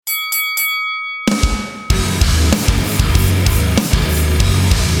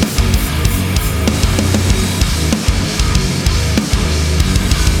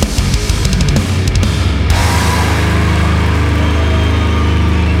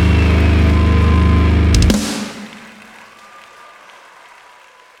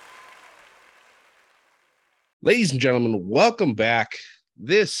Ladies and gentlemen, welcome back.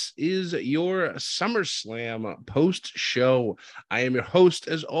 This is your SummerSlam post show. I am your host,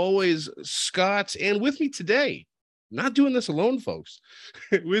 as always, Scott, and with me today, not doing this alone, folks.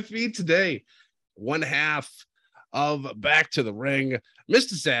 With me today, one half of Back to the Ring,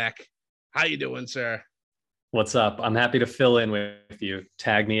 Mr. Zach. How you doing, sir? What's up? I'm happy to fill in with you.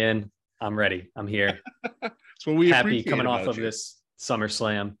 Tag me in. I'm ready. I'm here. That's what we Happy appreciate coming off about of you. this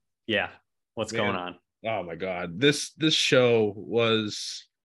SummerSlam. Yeah. What's going Man. on? Oh my God, this show was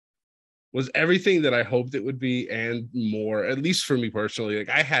everything that I hoped it would be and more, at least for me personally. Like,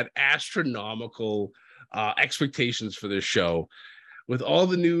 I had astronomical expectations for this show with all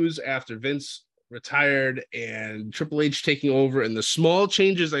the news after Vince retired and Triple H taking over and the small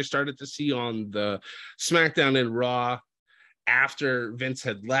changes I started to see on the SmackDown and Raw after Vince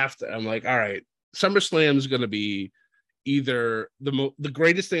had left. I'm like, all right, SummerSlam is going to be either the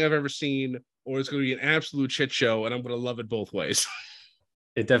greatest thing I've ever seen, or it's going to be an absolute shit show, and I'm going to love it both ways.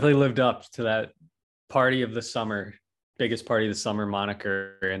 It definitely lived up to that party of the summer, biggest party of the summer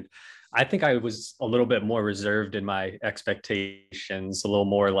moniker. And I think I was a little bit more reserved in my expectations, a little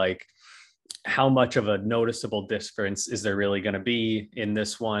more like, how much of a noticeable difference is there really going to be in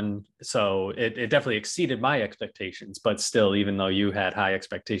this one? So it definitely exceeded my expectations, but still, even though you had high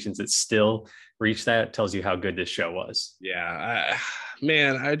expectations, it still reached that. It tells you how good this show was. Yeah,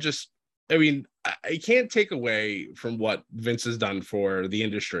 man, I mean, I can't take away from what Vince has done for the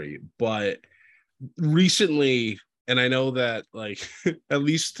industry, but recently, and I know that, like, at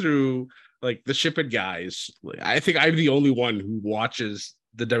least through like the Ship It guys, like, I think I'm the only one who watches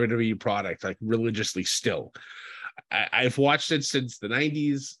the WWE product like religiously still. I've watched it since the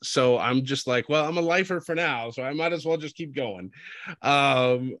 90s, so I'm just like, well, I'm a lifer for now, so I might as well just keep going.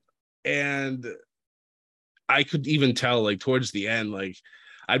 And I could even tell, like, towards the end, like,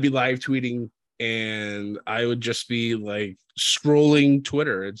 I'd be live tweeting and I would just be like scrolling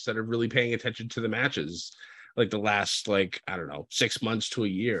Twitter instead of really paying attention to the matches, like the last, like, I don't know, 6 months to a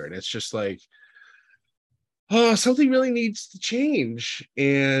year. And it's just like, oh, something really needs to change.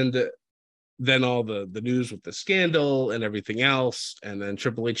 And then all the news with the scandal and everything else, and then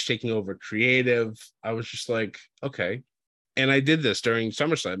Triple H taking over creative, I was just like, okay. And I did this during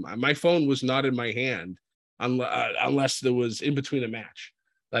SummerSlam. My phone was not in my hand unless there was in between a match.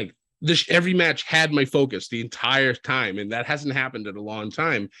 Like, this, every match had my focus the entire time, and that hasn't happened in a long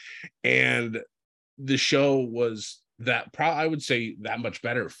time. And the show was I would say that much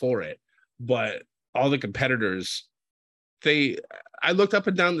better for it. But all the competitors, they I looked up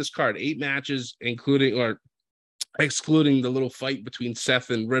and down this card, 8 matches, including or excluding the little fight between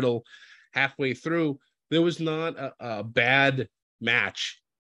Seth and Riddle halfway through. There was not a bad match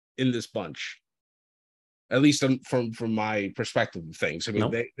in this bunch, at least from my perspective of things. I mean,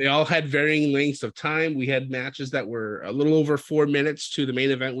 Nope. they all had varying lengths of time. We had matches that were a little over 4 minutes to the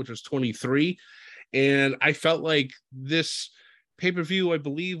main event, which was 23. And I felt like this pay-per-view, I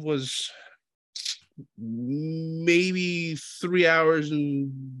believe, was maybe 3 hours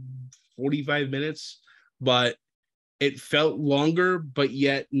and 45 minutes, but it felt longer, but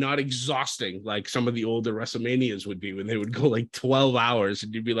yet not exhausting like some of the older WrestleManias would be, when they would go like 12 hours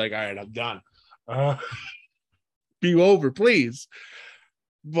and you'd be like, all right, I'm done. Uh, be over, please.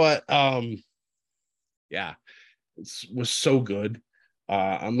 But yeah, it was so good.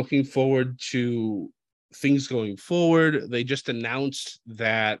 I'm looking forward to things going forward. They just announced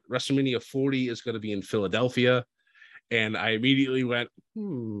that WrestleMania 40 is going to be in Philadelphia, and I immediately went,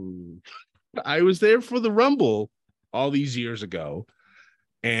 I was there for the Rumble all these years ago,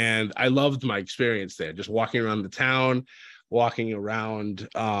 and I loved my experience there, just walking around the town, walking around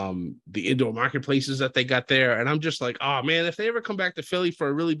the indoor marketplaces that they got there. And I'm just like, oh man, if they ever come back to Philly for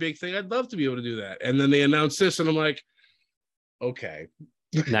a really big thing, I'd love to be able to do that. And then they announced this, and I'm like, okay.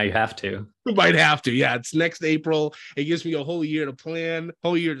 Now you have to. Might have to. Yeah, it's next April. It gives me a whole year to plan,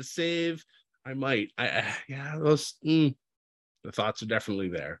 whole year to save. I might. Yeah, the thoughts are definitely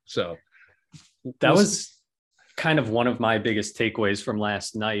there. So That we'll see. was kind of one of my biggest takeaways from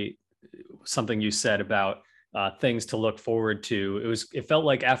last night. Something you said about things to look forward to. It felt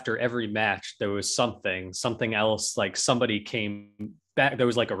like after every match there was something else. Like somebody came back. There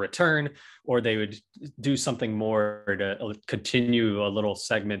was like a return, or they would do something more to continue a little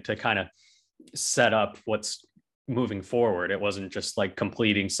segment to kind of set up what's moving forward. It wasn't just like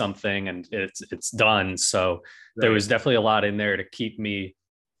completing something and it's done. So there Right. was definitely a lot in there to keep me.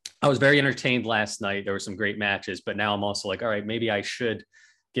 I was very entertained last night. There were some great matches, but now I'm also like, all right, maybe I should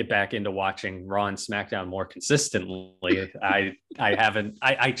get back into watching Raw and SmackDown more consistently. I haven't.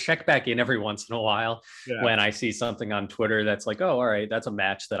 I check back in every once in a while when I see something on Twitter that's like, oh, all right, that's a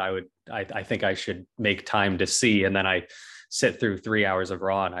match that I think I should make time to see, and then I sit through 3 hours of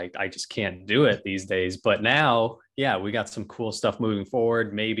Raw, and I just can't do it these days. But now, yeah, we got some cool stuff moving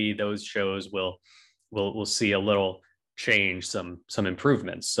forward. Maybe those shows will see a little change, some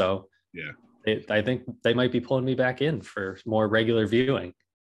improvements. So yeah, I think they might be pulling me back in for more regular viewing.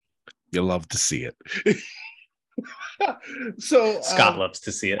 You'll love to see it. So Scott loves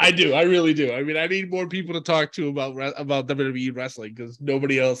to see it. I do. I really do. I mean, I need more people to talk to about WWE wrestling, because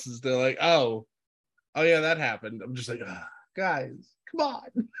nobody else is. They're like, oh yeah, that happened. I'm just like, guys, come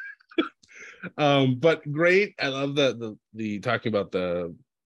on. But great. I love the talking about the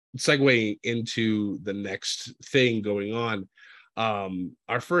segue into the next thing going on.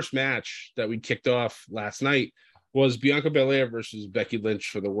 Our first match that we kicked off last night was Bianca Belair versus Becky Lynch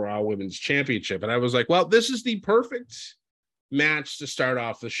for the Raw Women's Championship. And I was like, well, this is the perfect match to start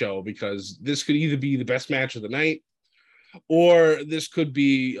off the show, because this could either be the best match of the night, or this could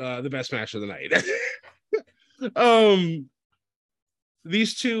be the best match of the night.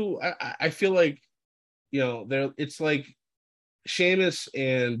 These two, I feel like, it's like Sheamus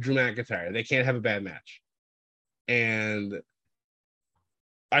and Drew McIntyre. They can't have a bad match. And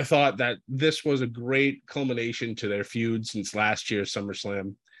I thought that this was a great culmination to their feud since last year's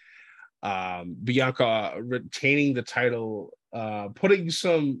SummerSlam. Bianca retaining the title, putting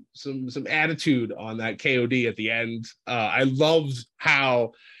some attitude on that KOD at the end. I loved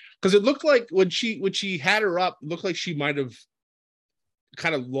how, because it looked like when she had her up, it looked like she might have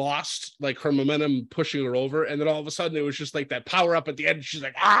kind of lost like her momentum pushing her over, and then all of a sudden it was just like that power up at the end. She's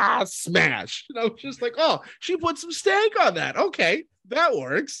like, smash. And I was just like, oh, she put some stank on that. Okay, that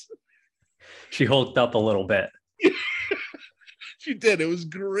works. She hulked up a little bit. She did. It was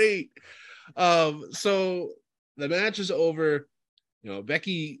great. So the match is over.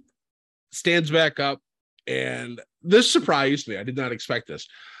 Becky stands back up, and this surprised me. I did not expect this.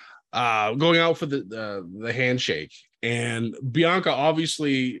 Going out for the handshake, and Bianca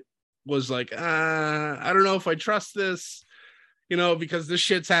obviously was like, I don't know if I trust this, because this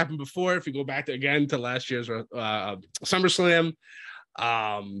shit's happened before. If you go back to last year's SummerSlam,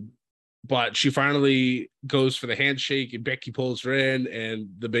 but she finally goes for the handshake, and Becky pulls her in, and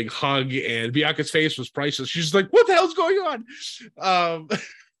the big hug, and Bianca's face was priceless. She's like, what the hell's going on?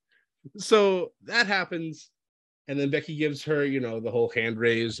 So that happens. And then Becky gives her, the whole hand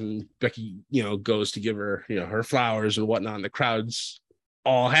raise, and Becky, goes to give her, her flowers and whatnot. And the crowd's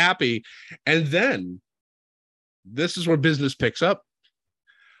all happy. And then this is where business picks up.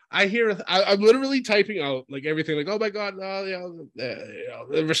 I'm literally typing out like everything, like, oh my God,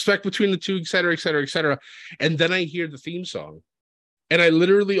 the respect between the two, et cetera, et cetera, et cetera. And then I hear the theme song, and I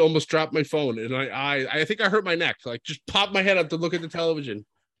literally almost dropped my phone, and I think I hurt my neck, like just popped my head up to look at the television.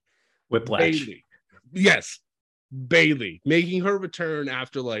 Whiplash. Bayley. Yes. Bayley making her return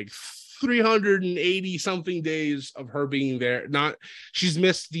after like 380 something days of her being there. She's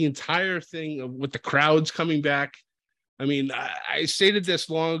missed the entire thing with the crowds coming back. I mean, I stated this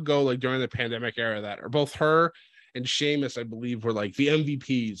long ago, like during the pandemic era, that both her and Sheamus, I believe, were like the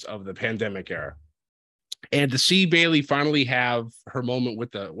MVPs of the pandemic era. And to see Bayley finally have her moment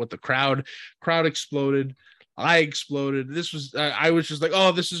with the crowd exploded. I exploded. I was just like,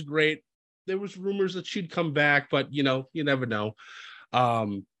 oh, this is great. There was rumors that she'd come back, but you never know.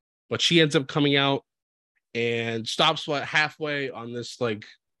 But she ends up coming out and stops halfway on this like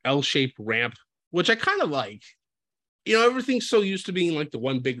L-shaped ramp, which I kind of like. Everything's so used to being like the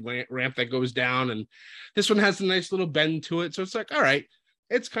one big ramp that goes down, and this one has a nice little bend to it. So it's like, all right,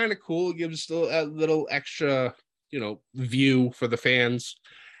 it's kind of cool. It gives still a little extra, view for the fans.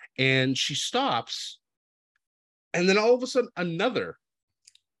 And she stops, and then all of a sudden another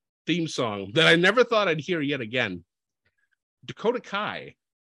theme song that I never thought I'd hear yet again. Dakota Kai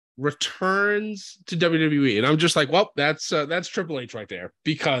returns to WWE, and I'm just like, well, that's Triple H right there,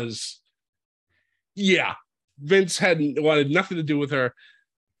 because Vince wanted nothing to do with her.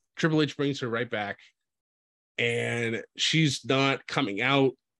 Triple H brings her right back, and she's not coming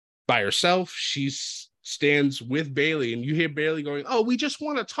out by herself. She stands with Bayley, and you hear Bayley going, oh, we just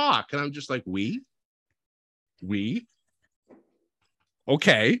want to talk. And I'm just like, we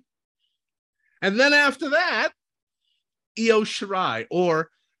okay. And then after that, Io Shirai,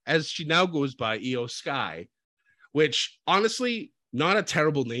 or as she now goes by, Io Sky, which honestly, not a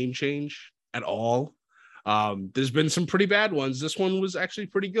terrible name change at all. There's been some pretty bad ones. This one was actually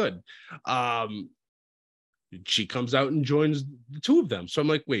pretty good. She comes out and joins the two of them. So I'm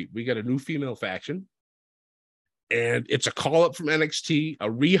like, wait, we got a new female faction. and it's a call up from NXT, a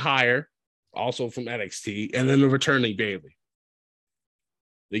rehire also from NXT, and then a returning Bayley.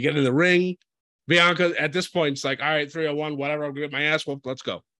 They get in the ring. Bianca at this point is like, all right, 301, whatever, I'll get my ass whooped, let's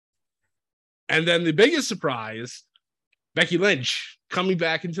go. And then the biggest surprise, Becky Lynch coming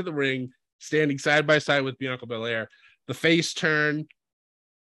back into the ring, standing side by side with Bianca Belair. The face turn,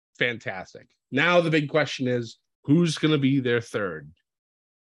 fantastic. Now the big question is, who's going to be their third?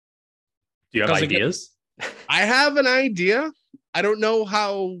 Do you have ideas? I have an idea. I don't know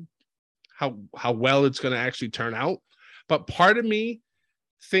how well it's going to actually turn out, but part of me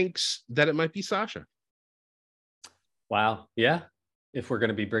thinks that it might be Sasha. Wow. Yeah. If we're going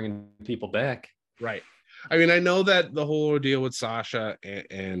to be bringing people back. Right. I mean, I know that the whole ordeal with Sasha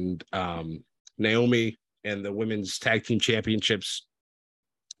and Naomi and the women's tag team championships,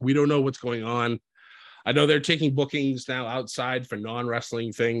 we don't know what's going on. I know they're taking bookings now outside for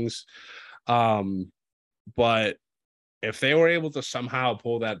non-wrestling things. But if they were able to somehow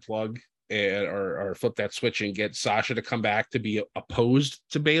pull that plug or flip that switch and get Sasha to come back to be opposed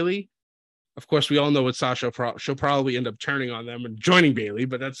to Bayley, of course, we all know what Sasha, she'll probably end up turning on them and joining Bayley,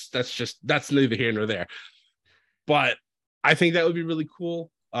 but that's neither here nor there. But I think that would be really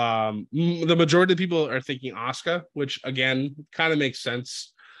cool. The majority of people are thinking Asuka, which again kind of makes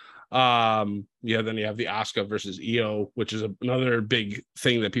sense. Then you have the Asuka versus Io, which is another big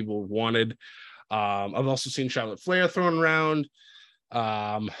thing that people wanted. I've also seen Charlotte Flair thrown around.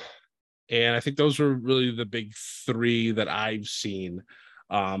 And I think those were really the big three that I've seen.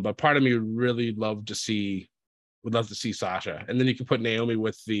 But part of me would really love to see Sasha. And then you can put Naomi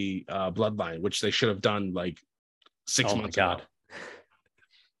with the bloodline, which they should have done like 6 months ago.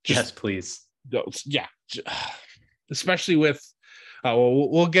 Yes, please. Yeah. Especially with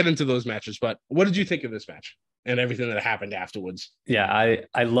we'll get into those matches, but what did you think of this match and everything that happened afterwards? Yeah,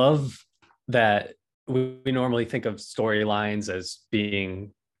 I love that we normally think of storylines as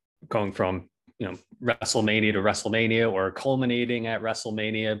being going from WrestleMania to WrestleMania or culminating at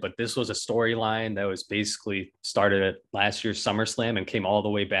WrestleMania, but this was a storyline that was basically started at last year's SummerSlam and came all the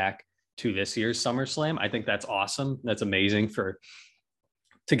way back to this year's SummerSlam. I think that's awesome. That's amazing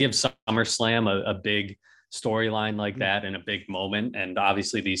to give SummerSlam a big storyline like that in a big moment. And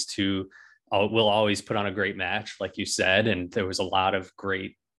obviously these two will always put on a great match, like you said, and there was a lot of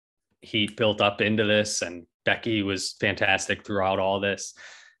great heat built up into this, and Becky was fantastic throughout all this,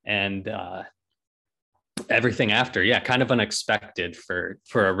 and everything after, kind of unexpected for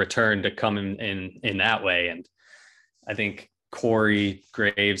a return to come in that way. And I think Corey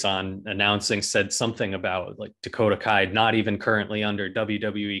Graves on announcing said something about like Dakota Kai not even currently under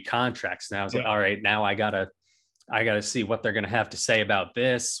WWE contracts. Now I was like, all right, now I gotta see what they're gonna have to say about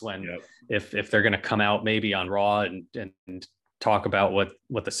this when if they're gonna come out maybe on Raw and talk about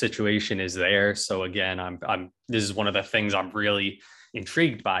what the situation is there. So again, I'm this is one of the things I'm really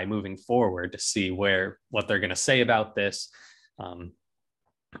intrigued by moving forward to see what they're gonna say about this.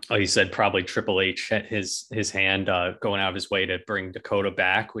 You said probably Triple H had his hand going out of his way to bring Dakota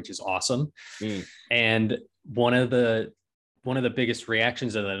back, which is awesome. And one of the biggest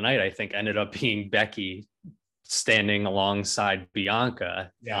reactions of the night, I think, ended up being Becky standing alongside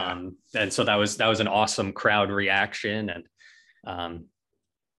Bianca. And so that was an awesome crowd reaction. And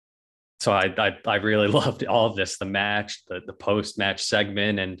so I really loved all of this, the match, the post-match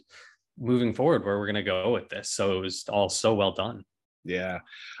segment, and moving forward where we're going to go with this. So it was all so well done. Yeah.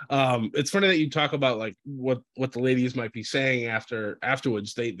 It's funny that you talk about like what the ladies might be saying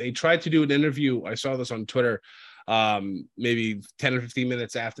afterwards. They tried to do an interview. I saw this on Twitter, maybe 10 or 15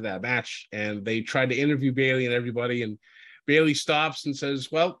 minutes after that match, and they tried to interview Bayley and everybody, and Bayley stops and says,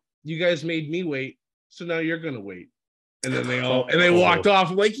 well, you guys made me wait, so now you're gonna wait. And then they walked off.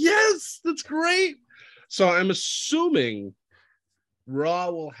 I'm like, yes, that's great. So I'm assuming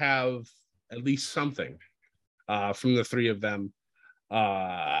Raw will have at least something from the three of them.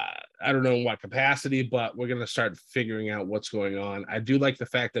 I don't know in what capacity, but we're gonna start figuring out what's going on. I do like the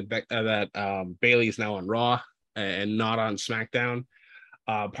fact that Bayley is now on Raw and not on SmackDown.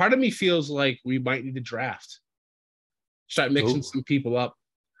 Part of me feels like we might need to draft, start mixing some people up.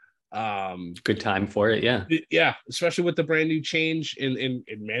 Good time for it, yeah, especially with the brand new change in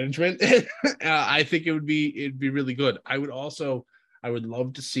management. I think it'd be really good. I would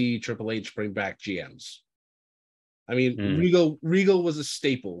love to see Triple H bring back GMs. I mean, Regal was a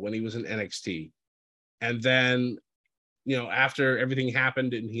staple when he was in NXT. And then, after everything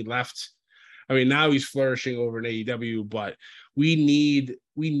happened and he left, I mean, now he's flourishing over in AEW, but we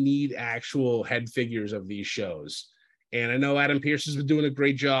need actual head figures of these shows. And I know Adam Pearce has been doing a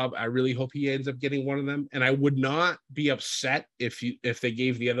great job. I really hope he ends up getting one of them. And I would not be upset if they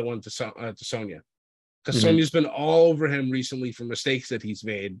gave the other one to Sonya. because Sonya's been all over him recently for mistakes that he's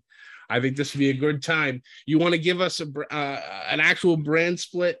made. I think this would be a good time. You want to give us an actual brand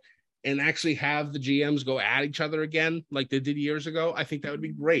split and actually have the GMs go at each other again, like they did years ago? I think that would be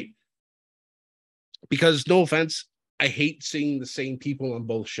great. Because no offense, I hate seeing the same people on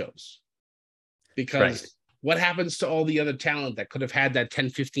both shows. Because what happens to all the other talent that could have had that 10,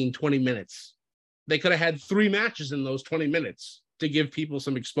 15, 20 minutes? They could have had 3 matches in those 20 minutes to give people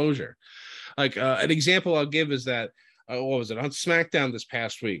some exposure. Like an example I'll give is that, what was it, on SmackDown this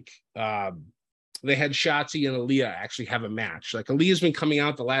past week? They had Shotzi and Aaliyah actually have a match. Like Aaliyah's been coming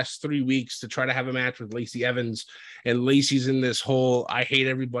out the last 3 weeks to try to have a match with Lacey Evans, and Lacey's in this whole I hate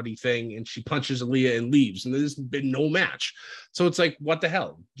everybody thing, and she punches Aaliyah and leaves, and there's been no match. So it's like, what the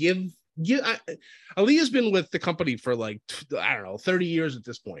hell? Aaliyah's been with the company for like, I don't know, 30 years at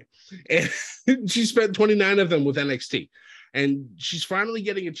this point, and she spent 29 of them with NXT. And she's finally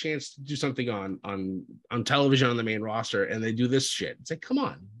getting a chance to do something on television on the main roster, and they do this shit. It's like, come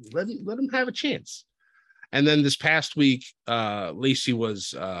on, let them have a chance. And then this past week, Lacey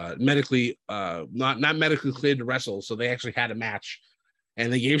was medically not medically cleared to wrestle, so they actually had a match,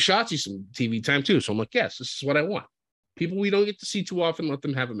 and they gave Shotzi some TV time too. So I'm like, yes, this is what I want. People we don't get to see too often, let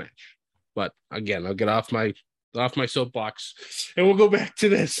them have a match. But again, I'll get off my soapbox, and we'll go back to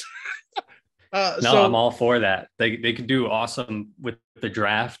this. I'm all for that. They could do awesome with the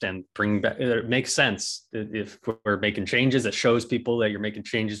draft and bring back. It makes sense if we're making changes. It shows people that you're making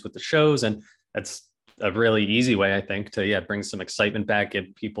changes with the shows, and that's a really easy way, I think, to bring some excitement back,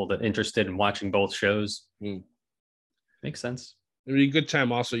 get people that interested in watching both shows. Makes sense. It'd be a good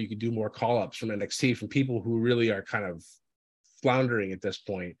time. Also, you could do more call-ups from NXT from people who really are kind of floundering at this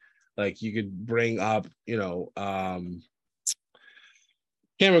point. Like you could bring up,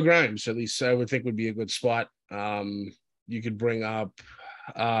 Cameron Grimes, at least I would think would be a good spot. You could bring up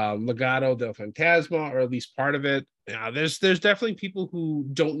Legado del Fantasma, or at least part of it. There's definitely people who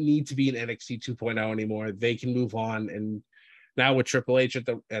don't need to be in NXT 2.0 anymore. They can move on, and now with Triple H at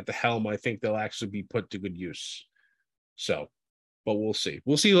the helm, I think they'll actually be put to good use. So, but we'll see.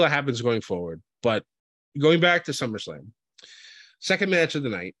 We'll see what happens going forward. But going back to SummerSlam, second match of the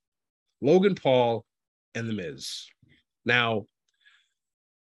night, Logan Paul and The Miz. Now,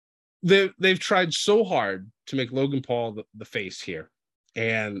 they've tried so hard to make Logan Paul the face here,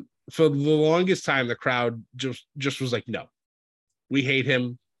 and for the longest time the crowd just was like, no, we hate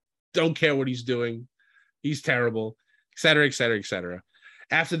him, don't care what he's doing, he's terrible, etc., etc., etc.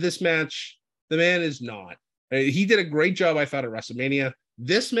 After this match, the man is not. He did a great job, I thought, at WrestleMania.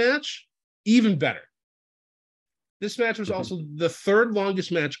 This match, even better. This match was also the third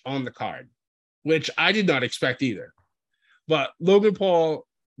longest match on the card, which I did not expect either. But Logan Paul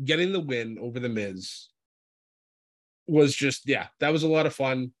getting the win over The Miz was just, that was a lot of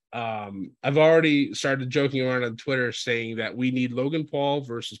fun. I've already started joking around on Twitter saying that we need Logan Paul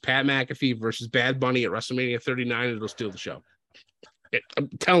versus Pat McAfee versus Bad Bunny at WrestleMania 39, and it'll steal the show. I'm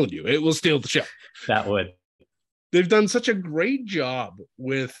telling you, it will steal the show. That would. They've done such a great job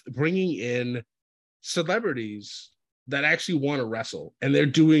with bringing in celebrities that actually want to wrestle, and they're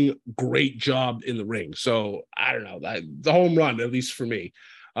doing a great job in the ring. So I don't know, the home run, at least for me.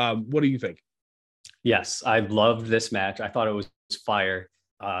 What do you think? Yes, I loved this match. I thought it was fire.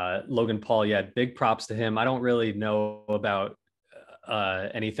 Logan Paul, big props to him. I don't really know about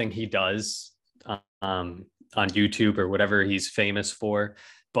anything he does on YouTube or whatever he's famous for,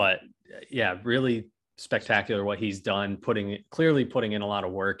 but really spectacular what he's done, clearly putting in a lot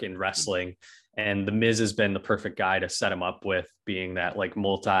of work in wrestling. And The Miz has been the perfect guy to set him up with, being that like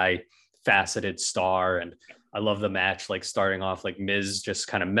multi-faceted star. And I love the match, like starting off like Miz just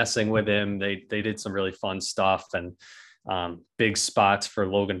kind of messing with him. They did some really fun stuff, and big spots for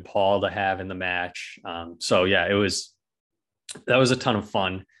Logan Paul to have in the match. That was a ton of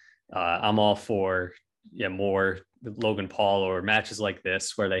fun. I'm all for more Logan Paul or matches like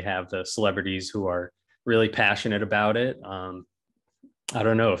this where they have the celebrities who are really passionate about it. I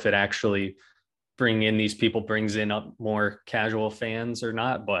don't know if it actually bringing in these people brings in up more casual fans or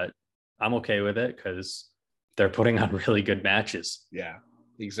not, but I'm okay with it because they're putting on really good matches. Yeah,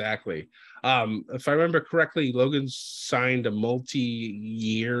 exactly. If I remember correctly, Logan signed a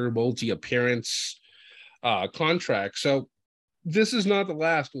multi-year, multi-appearance contract. So this is not the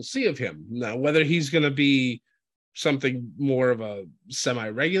last we'll see of him. Now, whether he's going to be something more of a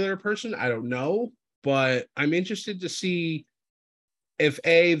semi-regular person, I don't know. But I'm interested to see if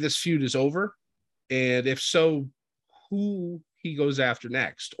this feud is over, and if so, who he goes after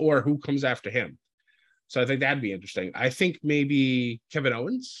next, or who comes after him. So I think that'd be interesting. I think maybe Kevin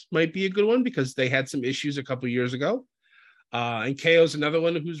Owens might be a good one because they had some issues a couple years ago. And KO's another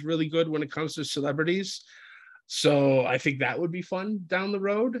one who's really good when it comes to celebrities. So I think that would be fun down the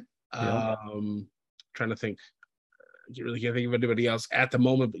road. Yeah. Trying to think. You really can't think of anybody else at the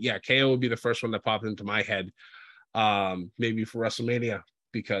moment, but yeah, KO would be the first one that popped into my head. Maybe for WrestleMania,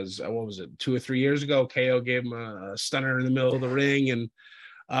 because what was it, 2 or 3 years ago, KO gave him a stunner in the middle of the ring, and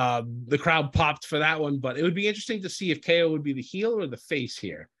the crowd popped for that one. But it would be interesting to see if KO would be the heel or the face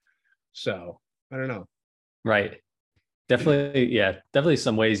here. So I don't know. Right. Definitely. Yeah. Definitely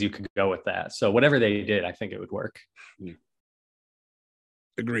some ways you could go with that. So whatever they did, I think it would work.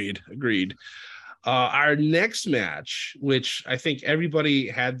 Agreed. Our next match, which I think everybody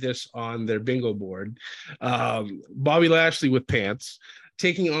had this on their bingo board, Bobby Lashley with pants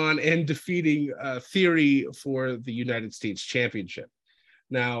taking on and defeating Theory for the United States Championship.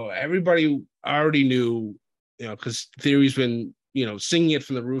 Now, everybody already knew, because Theory's been, singing it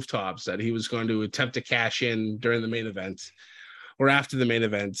from the rooftops that he was going to attempt to cash in during the main event or after the main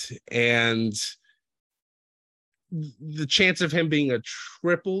event. And the chance of him being a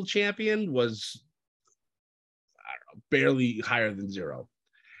triple champion was barely higher than 0.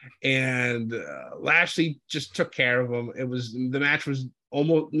 And Lashley just took care of him. The match was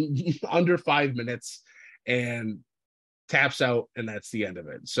almost under 5 minutes and taps out, and that's the end of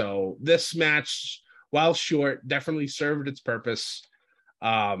it. So this match, while short, definitely served its purpose.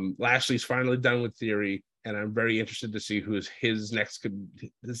 Lashley's finally done with Theory, and I'm very interested to see who his next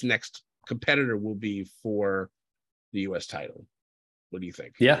competitor will be for the U.S. title. What do you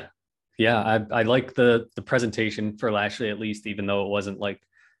think? Yeah. I like the presentation for Lashley, at least, even though it wasn't like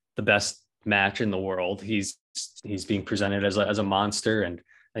the best match in the world. He's being presented as a monster, and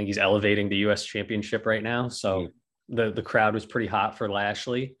I think he's elevating the U.S. championship right now. So the crowd was pretty hot for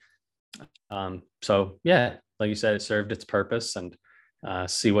Lashley. So yeah, like you said, it served its purpose, and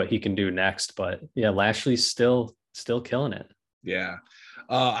see what he can do next. But yeah, Lashley's still killing it. Yeah.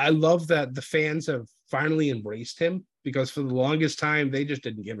 I love that the fans have finally embraced him, because for the longest time they just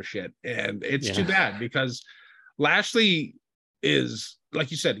didn't give a shit. And it's too bad, because Lashley is,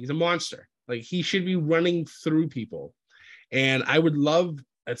 like you said, he's a monster. Like, he should be running through people. And I would love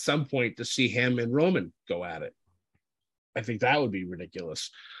at some point to see him and Roman go at it. I think that would be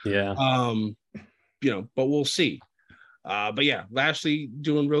ridiculous. Yeah. But we'll see. But yeah, Lashley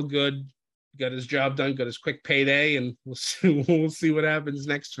doing real good. Got his job done, got his quick payday, and we'll see what happens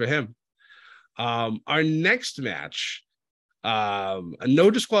next for him. Our next match, a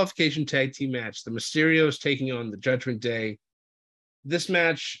no disqualification tag team match. The Mysterios taking on the Judgment Day. This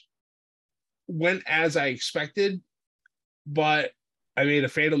match went as I expected, but I made a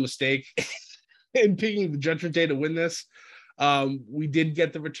fatal mistake in picking the Judgment Day to win this. We did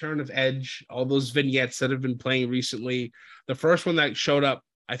get the return of Edge, all those vignettes that have been playing recently. The first one that showed up,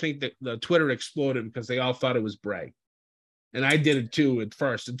 I think that the Twitter exploded because they all thought it was Bray. And I did it too at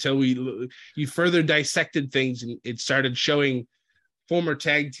first, until you further dissected things, and it started showing former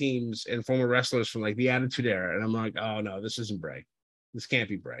tag teams and former wrestlers from like the Attitude Era. And I'm like, oh no, this isn't Bray. This can't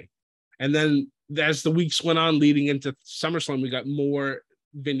be Bray. And then as the weeks went on leading into SummerSlam, we got more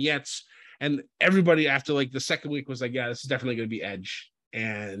vignettes, and everybody after like the second week was like, yeah, this is definitely going to be Edge.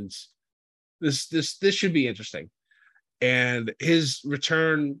 And this should be interesting. And his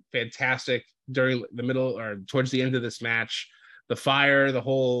return, fantastic, during the middle or towards the end of this match. The fire, the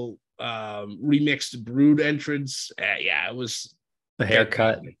whole remixed Brood entrance. It was the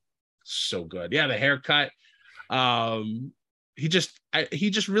haircut. So good. Yeah, the haircut. He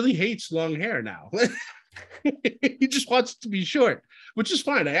just really hates long hair now. He just wants it to be short, which is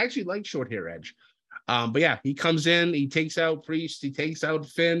fine. I actually like short hair Edge. But yeah, he comes in, he takes out Priest, he takes out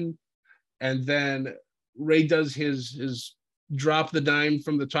Finn, and then Ray does his drop the dime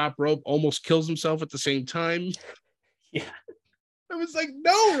from the top rope, almost kills himself at the same time. Yeah. I was like,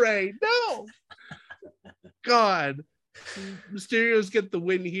 no, Ray, no. God. Mysterios get the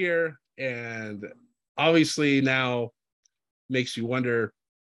win here, and obviously now makes you wonder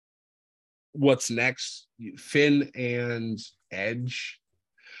what's next. Finn and Edge,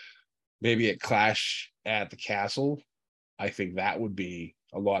 maybe a clash at the castle. I think that would be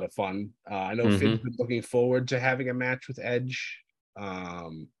a lot of fun. I know Finn's been looking forward to having a match with Edge. I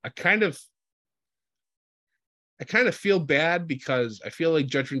kind of feel bad, because I feel like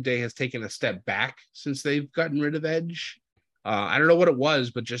Judgment Day has taken a step back since they've gotten rid of Edge. I don't know what it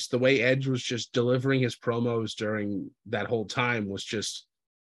was, but just the way Edge was just delivering his promos during that whole time was just,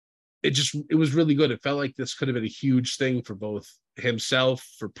 it was really good. It felt like this could have been a huge thing for both himself,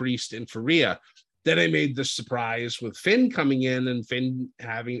 for Priest, and for Rhea. Then I made the surprise with Finn coming in and Finn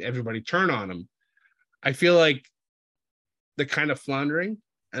having everybody turn on him. I feel like they're kind of floundering.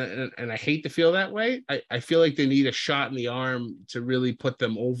 and I hate to feel that way. I feel like they need a shot in the arm to really put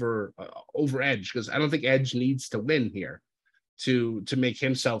them over Edge, because I don't think Edge needs to win here to make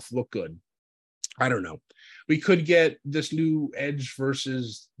himself look good. I don't know. We could get this new Edge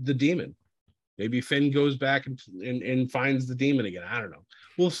versus the Demon. Maybe Finn goes back and finds the Demon again. I don't know.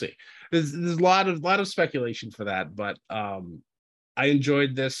 We'll see. There's a lot of speculation for that, but I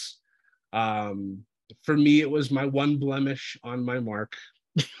enjoyed this. For me, it was my one blemish on my mark.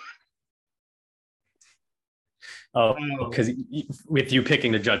 Oh, because with you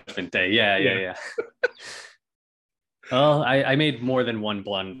picking the Judgment Day. Yeah. Well, I made more than one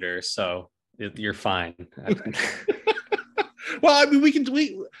blunder, so you're fine. Well, I mean,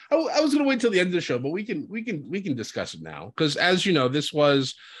 I was going to wait till the end of the show, but we can discuss it now, because as you know,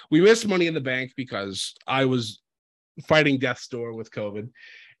 we missed Money in the Bank because I was fighting death's door with COVID,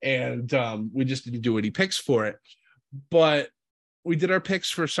 and we just didn't do any picks for it. But we did our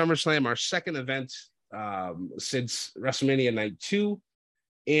picks for SummerSlam, our second event since WrestleMania Night 2,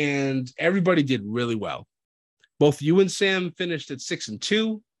 and everybody did really well. Both you and Sam finished at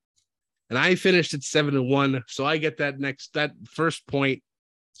 6-2. And I finished at 7-1, so I get that first point.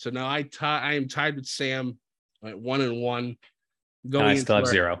 So now I am tied with Sam at 1-1. I still have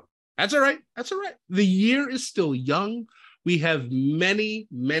 0. That's all right. The year is still young. We have many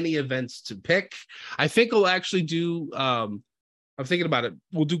events to pick. I think we'll actually do. I'm thinking about it.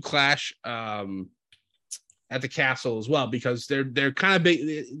 We'll do Clash at the Castle as well, because they're kind of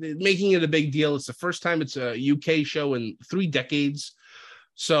big, making it a big deal. It's the first time it's a UK show in 3 decades.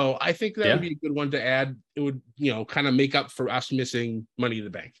 So I think that would be a good one to add. It would, kind of make up for us missing Money in the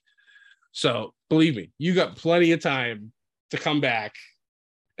Bank. So believe me, you got plenty of time to come back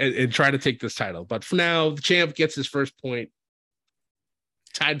and try to take this title. But for now, the champ gets his first point,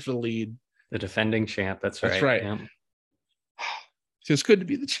 tied for the lead. The defending champ. That's right. That's right. Yeah. It's good to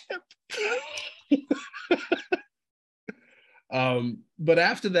be the champ. But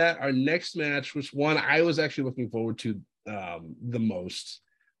after that, our next match was one I was actually looking forward to the most,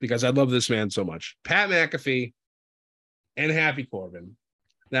 because I love this man so much. Pat McAfee and Happy Corbin.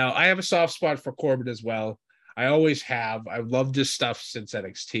 Now, I have a soft spot for Corbin as well. I always have. I've loved his stuff since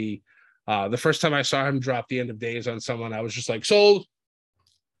NXT. The first time I saw him drop the End of Days on someone, I was just like, sold.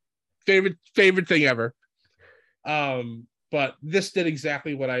 Favorite thing ever. But this did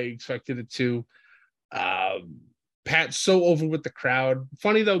exactly what I expected it to. Pat's so over with the crowd.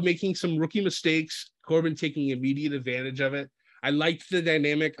 Funny, though, making some rookie mistakes, Corbin taking immediate advantage of it. I liked the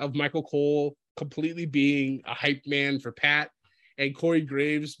dynamic of Michael Cole completely being a hype man for Pat, and Corey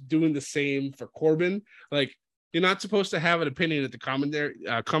Graves doing the same for Corbin. Like, you're not supposed to have an opinion at the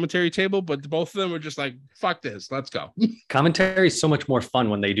commentary table, but both of them are just like, fuck this, let's go. Commentary is so much more fun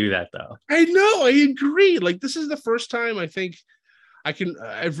when they do that, though. I know, I agree. Like, this is the first time I think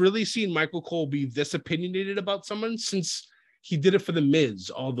I've really seen Michael Cole be this opinionated about someone since he did it for the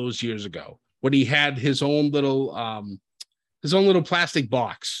Miz all those years ago, when he had his own little plastic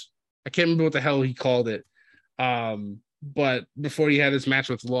box. I can't remember what the hell he called it. But before he had his match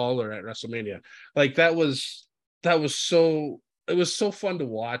with Lawler at WrestleMania, like it was so fun to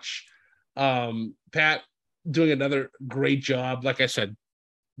watch. Pat doing another great job. Like I said,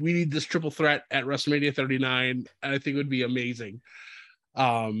 we need this triple threat at WrestleMania 39, and I think it would be amazing.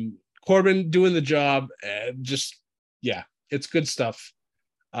 Corbin doing the job, and it's good stuff.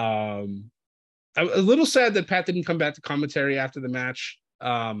 I'm a little sad that Pat didn't come back to commentary after the match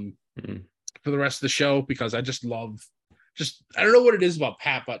for the rest of the show, because I just love, I don't know what it is about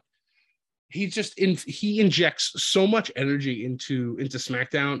Pat, but he injects so much energy into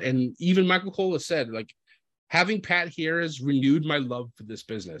SmackDown. And even Michael Cole has said, like, having Pat here has renewed my love for this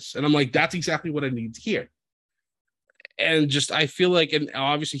business. And I'm like, that's exactly what I need to hear. And I feel like, and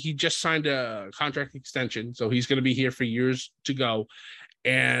obviously he just signed a contract extension, so he's going to be here for years to go.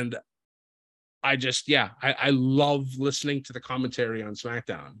 And I love listening to the commentary on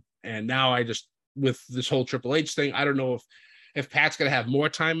SmackDown. And now with this whole Triple H thing, I don't know if Pat's going to have more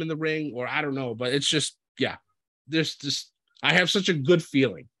time in the ring, or I don't know, but it's just, I have such a good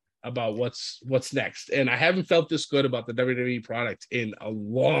feeling about what's next. And I haven't felt this good about the WWE product in a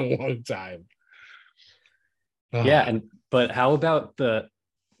long, long time. Yeah. But how about the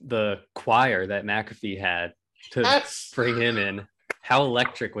choir that McAfee had to bring him in? How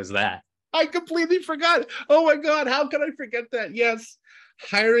electric was that? I completely forgot. Oh my God, how can I forget that? Yes,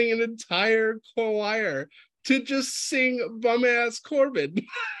 hiring an entire choir to just sing bum ass Corbin.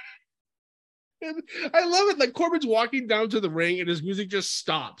 And I love it. Like, Corbin's walking down to the ring and his music just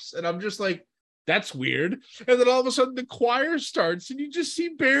stops. And I'm just like, that's weird. And then all of a sudden the choir starts and you just see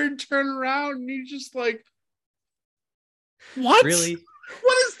Baron turn around and you're just like, what? Really?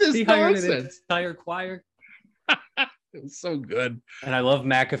 What is this He hired an nonsense? entire choir. It was so good. And I love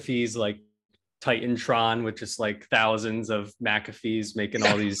McAfee's like Titantron with just like thousands of McAfees making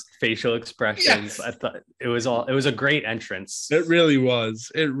all these facial expressions. Yes. I thought it was a great entrance. It really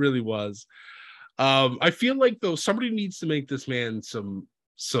was. It really was. I feel like though somebody needs to make this man some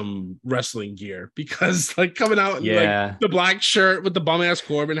wrestling gear, because like coming out in like the black shirt with the bum ass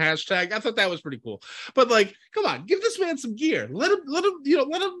Corbin hashtag, I thought that was pretty cool. But like, come on, give this man some gear. Let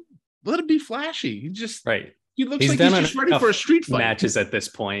him be flashy. He looks like he's just ready for a street fight. Matches at this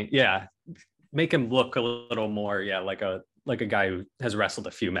point. Yeah. Make him look a little more, like a guy who has wrestled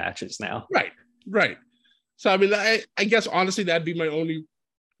a few matches now. Right. So I mean, I guess honestly that'd be my only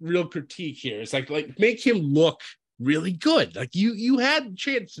real critique here. It's like make him look really good. Like you had a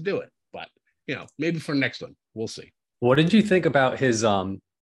chance to do it, but maybe for next one we'll see. What did you think about his like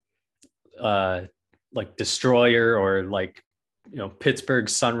Destroyer or like Pittsburgh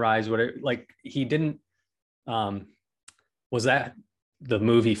Sunrise, whatever? Like he didn't was that the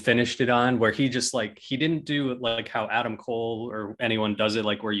movie finished it on, where he just like he didn't do like how Adam Cole or anyone does it,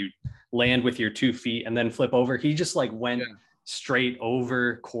 like where you land with your 2 feet and then flip over. He just like went straight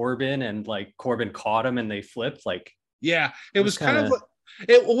over Corbin, and like Corbin caught him and they flipped. Like it was kind of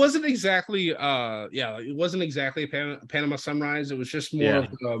it wasn't exactly it wasn't exactly a Panama Sunrise. It was just more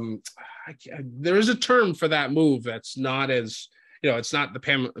of there is a term for that move that's not as it's not the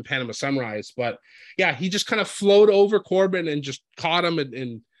Panama Sunrise, but he just kind of flowed over Corbin and just caught him,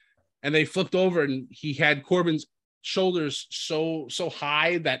 and they flipped over, and he had Corbin's shoulders so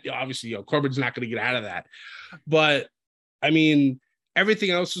high that obviously Corbin's not going to get out of that. But I mean, everything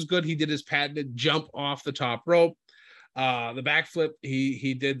else was good. He did his patented jump off the top rope, the backflip.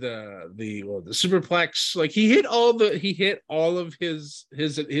 He did the superplex. Like he hit all of his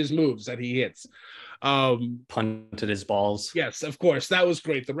moves that he hits. Punted his balls. Yes, of course, that was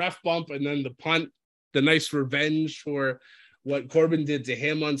great. The ref bump and then the punt, the nice revenge for what Corbin did to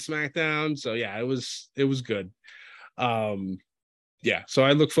him on SmackDown. So it was good. So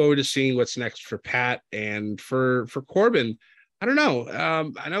I look forward to seeing what's next for Pat and for Corbin. I don't know.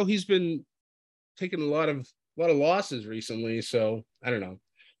 I know he's been taking a lot of losses recently, so I don't know.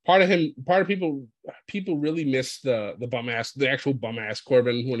 Part of people really miss the actual bum ass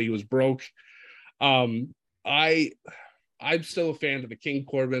Corbin when he was broke. I'm still a fan of the King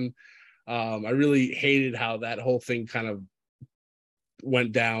Corbin. I really hated how that whole thing kind of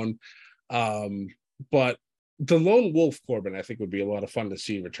went down. But the Lone Wolf Corbin, I think, would be a lot of fun to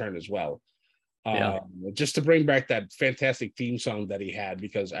see return as well. Just to bring back that fantastic theme song that he had,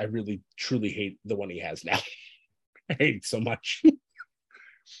 because I really truly hate the one he has now. I hate it so much.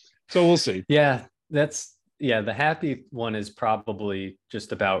 So we'll see. The happy one is probably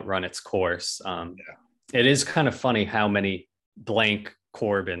just about run its course. It is kind of funny how many blank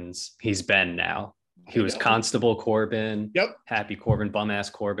Corbins he's been now. He was Constable Corbin, Happy Corbin, Bum Ass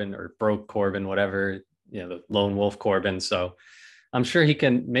Corbin, or Broke Corbin, whatever, the Lone Wolf Corbin. So I'm sure he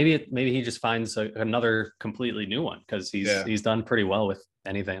can, maybe he just finds another completely new one, because he's done pretty well with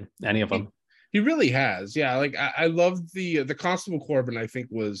any of them. He really has. Yeah. Like I love the Constable Corbin, I think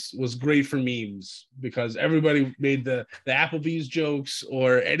was great for memes, because everybody made the Applebee's jokes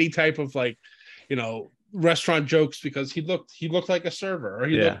or any type of like, restaurant jokes, because he looked like a server, or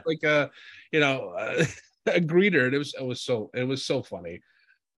he looked like a greeter. And it was so funny.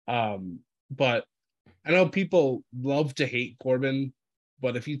 But I know people love to hate Corbin,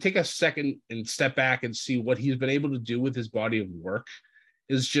 but if you take a second and step back and see what he's been able to do with his body of work,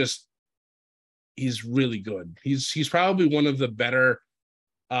 is just, he's really good. He's probably one of the better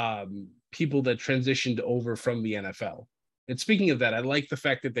people that transitioned over from the NFL. And speaking of that, I like the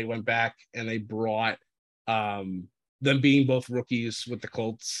fact that they went back and they brought them being both rookies with the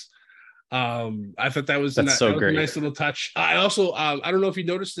Colts. I thought that was a nice little touch. I also I don't know if you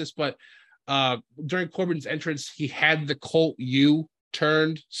noticed this, but during Corbin's entrance, he had the Colt U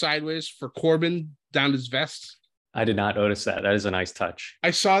turned sideways for Corbin down his vest. I did not notice that. That is a nice touch.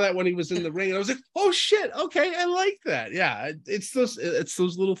 I saw that when he was in the ring, and I was like, "Oh shit! Okay, I like that." Yeah, it's those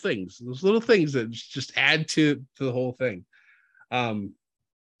little things that just add to the whole thing. But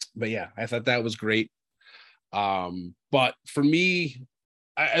yeah, I thought that was great. But for me,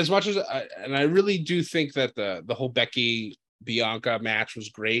 as much as I really do think that the whole Becky Bianca match was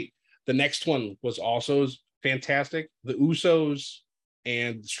great. The next one was also fantastic. The Usos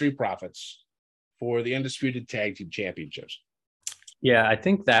and the Street Profits for the Undisputed Tag Team Championships. Yeah, I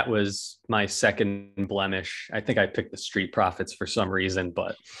think that was my second blemish. I think I picked the Street Profits for some reason,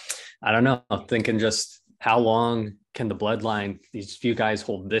 but I don't know. I'm thinking just how long can the Bloodline, these few guys,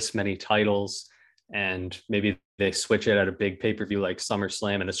 hold this many titles? And maybe they switch it at a big pay-per-view like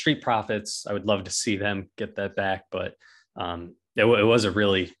SummerSlam. And the Street Profits, I would love to see them get that back. But it was a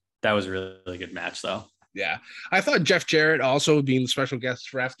really good match though. Yeah. I thought Jeff Jarrett, also being the special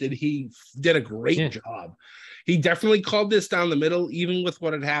guest ref, did a great job. He definitely called this down the middle, even with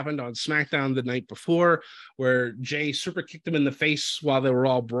what had happened on SmackDown the night before, where Jay super kicked him in the face while they were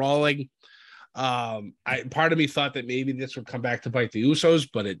all brawling. Part of me thought that maybe this would come back to bite the Usos,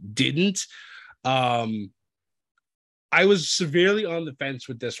 but it didn't. I was severely on the fence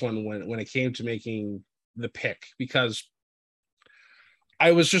with this one when it came to making the pick, because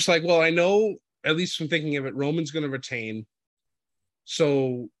I was just like, well, I know, at least from thinking of it, Roman's going to retain.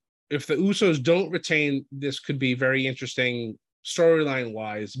 So if the Usos don't retain, this could be very interesting storyline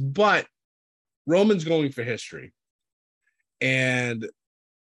wise, but Roman's going for history. And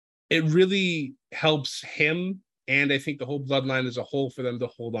it really helps him, and I think the whole bloodline as a whole, for them to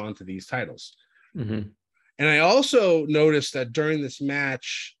hold on to these titles. Mm-hmm. And I also noticed that during this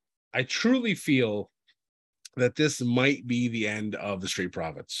match, I truly feel that this might be the end of the Street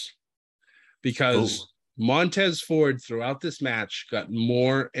Profits, because Montez Ford throughout this match got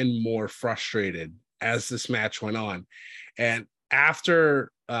more and more frustrated as this match went on. And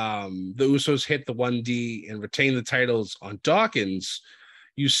after the Usos hit the 1D and retain the titles on Dawkins,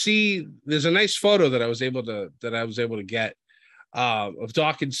 you see there's a nice photo that I was able to get of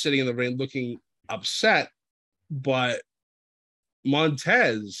Dawkins sitting in the ring looking upset, but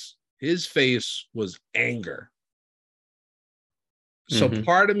Montez, his face was anger. So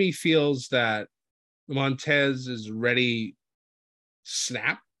part of me feels that Montez is ready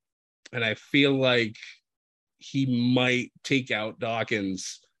snap, and I feel like he might take out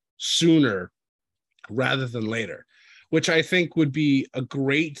Dawkins sooner rather than later, which I think would be a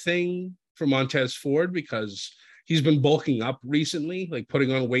great thing for Montez Ford, because he's been bulking up recently, like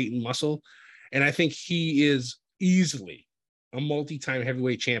putting on weight and muscle. And I think he is easily a multi-time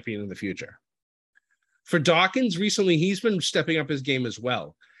heavyweight champion in the future. For Dawkins, recently, he's been stepping up his game as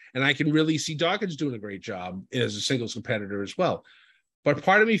well. And I can really see Dawkins doing a great job as a singles competitor as well. But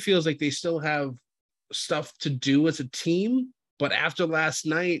part of me feels like they still have stuff to do as a team. But after last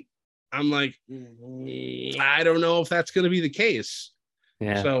night, I'm like, I don't know if that's going to be the case.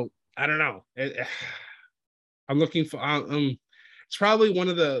 Yeah. So I don't know. I'm looking for, it's probably one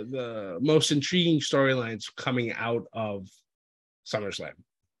of the most intriguing storylines coming out of SummerSlam.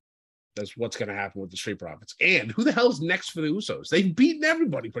 That's what's going to happen with the Street Profits. And who the hell's next for the Usos? They've beaten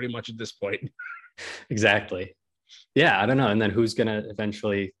everybody pretty much at this point. Exactly. Yeah, I don't know. And then who's going to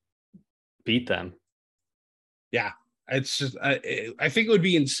eventually beat them? Yeah, it's just, I think it would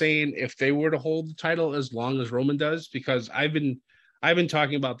be insane if they were to hold the title as long as Roman does, because I've been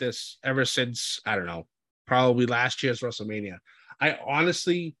talking about this ever since, I don't know, probably last year's WrestleMania. I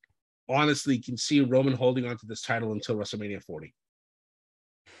honestly can see Roman holding on to this title until WrestleMania 40.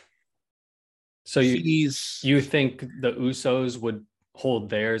 So you think the Usos would hold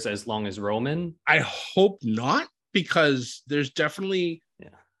theirs as long as Roman? I hope not, because there's definitely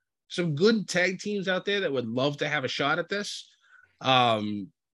some good tag teams out there that would love to have a shot at this. I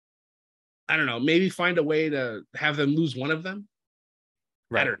don't know, maybe find a way to have them lose one of them.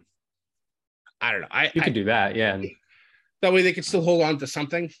 Right. I don't know. You could do that, yeah. That way they could still hold on to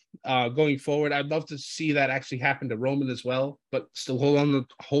something going forward. I'd love to see that actually happen to Roman as well, but still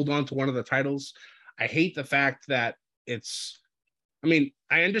hold on to one of the titles. I hate the fact that I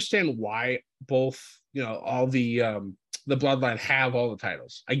understand why both, all the bloodline have all the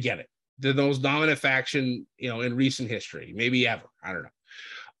titles. I get it. They're the most dominant faction, in recent history, maybe ever. I don't know.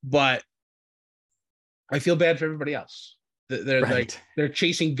 But I feel bad for everybody else. They're right. Like they're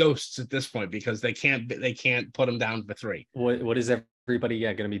chasing ghosts at this point because they can't put them down for 3. What is everybody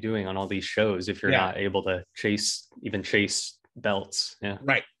going to be doing on all these shows if you're not able to chase belts? Yeah,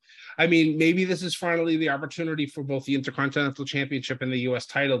 right. I mean, maybe this is finally the opportunity for both the Intercontinental Championship and the U.S.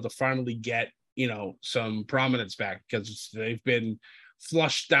 title to finally get some prominence back, because they've been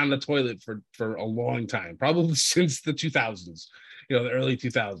flushed down the toilet for a long time, probably since the 2000s, the early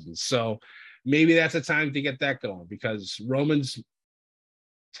 2000s. So maybe that's a time to get that going, because Roman's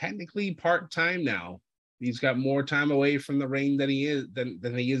technically part-time now. He's got more time away from the ring than he is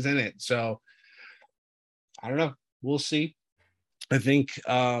in it. So I don't know. We'll see. I think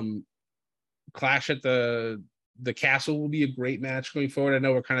Clash at the Castle will be a great match going forward. I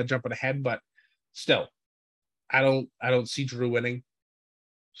know we're kind of jumping ahead, but still, I don't see Drew winning.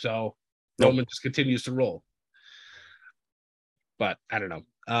 So Roman just continues to roll. But I don't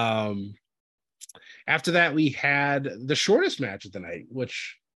know. After that, we had the shortest match of the night,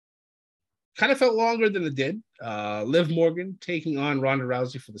 which kind of felt longer than it did. Liv Morgan taking on Ronda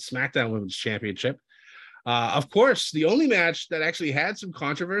Rousey for the SmackDown Women's Championship. Of course, the only match that actually had some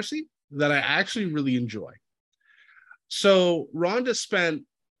controversy that I actually really enjoy. So Ronda spent,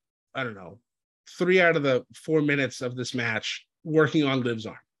 I don't know, 3 out of the 4 minutes of this match working on Liv's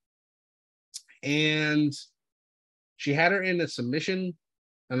arm. And she had her in a submission,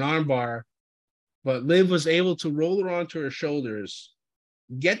 an armbar, but Liv was able to roll her onto her shoulders,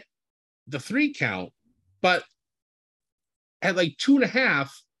 get the 3 count, but at like 2.5,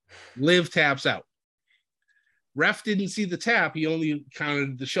 Liv taps out. Ref didn't see the tap. He only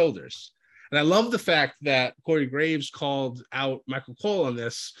counted the shoulders. And I love the fact that Corey Graves called out Michael Cole on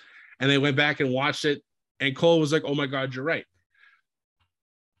this, and they went back and watched it, and Cole was like, oh my God, you're right.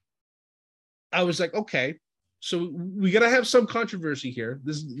 I was like, okay, so we got to have some controversy here.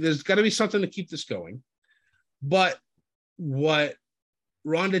 There's got to be something to keep this going. But what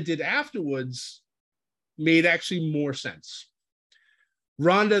Ronda did afterwards made actually more sense.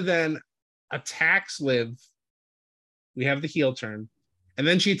 Ronda then attacks Liv. We have the heel turn. And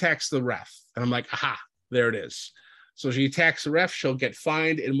then she attacks the ref. And I'm like, aha, there it is. So she attacks the ref. She'll get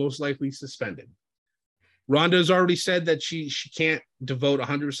fined and most likely suspended. Ronda has already said that she can't devote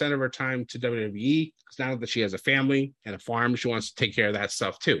 100% of her time to WWE because now that she has a family and a farm, she wants to take care of that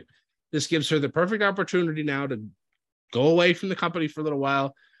stuff too. This gives her the perfect opportunity now to go away from the company for a little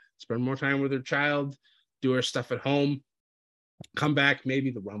while, spend more time with her child, do her stuff at home, come back,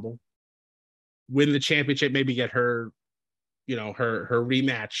 maybe the Rumble, win the championship, maybe get her, her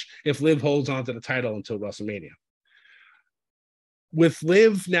rematch if Liv holds on to the title until WrestleMania. With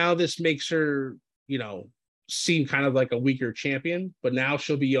Liv, now this makes her, seem kind of like a weaker champion, but now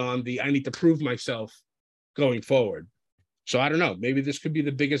she'll be on the I need to prove myself going forward. So I don't know. Maybe this could be the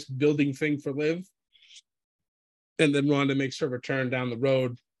biggest building thing for Liv. And then Ronda makes her return down the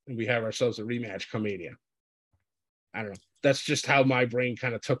road and we have ourselves a rematch come Mania. I don't know. That's just how my brain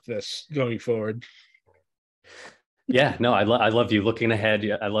kind of took this going forward. Yeah, no, I love you looking ahead.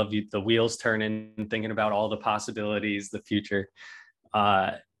 I love you, the wheels turning, thinking about all the possibilities, the future.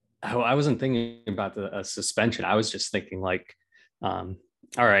 I wasn't thinking about the suspension. I was just thinking like, all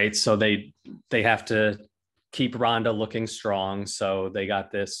right, so they have to keep Ronda looking strong. So they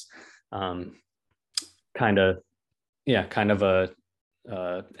got this kind of a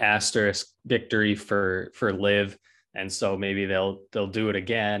asterisk victory for Liv. And so maybe they'll do it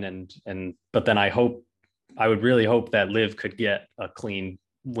again. But then I would really hope that Liv could get a clean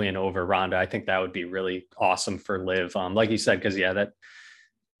win over Ronda. I think that would be really awesome for Liv. Like you said, because that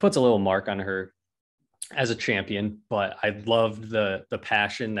puts a little mark on her as a champion, but I loved the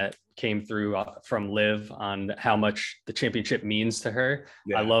passion that came through from Liv on how much the championship means to her.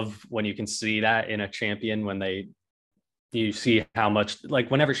 Yeah. I love when you can see that in a champion, when you see how much,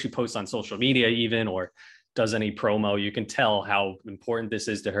 like whenever she posts on social media even, or does any promo, you can tell how important this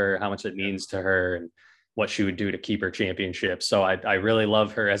is to her, how much it means to her, and what she would do to keep her championship. So I really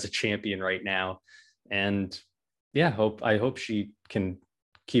love her as a champion right now. And yeah, I hope she can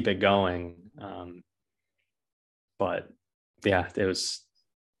keep it going. But yeah, it was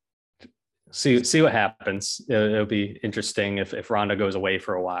see what happens. It'll be interesting if Ronda goes away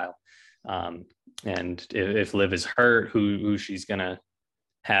for a while. And if Liv is hurt, who she's gonna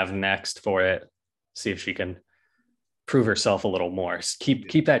have next for it. See if she can prove herself a little more.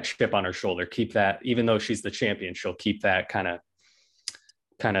 Keep that chip on her shoulder. Keep that, even though she's the champion, she'll keep that kind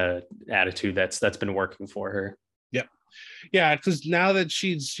of attitude that's been working for her. Yeah, because now that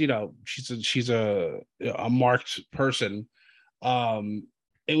she's a marked person,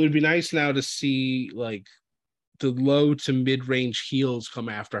 it would be nice now to see like the low to mid-range heels come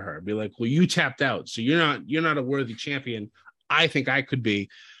after her. Be like, well, you tapped out, so you're not a worthy champion. I think I could be.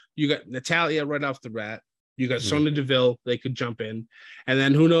 You got Natalya right off the bat. You got Sonya Deville. They could jump in, and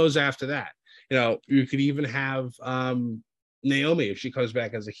then who knows after that? You could even have Naomi if she comes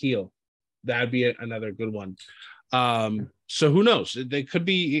back as a heel. That'd be another good one. So who knows? They could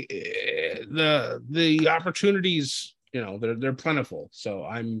be the opportunities. They're plentiful. So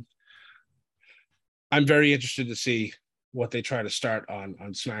I'm very interested to see what they try to start on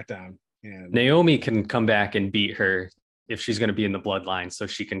SmackDown. And Naomi can come back and beat her if she's going to be in the bloodline, so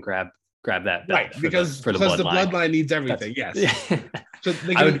she can grab that belt, right? Because the bloodline needs everything. Yes. So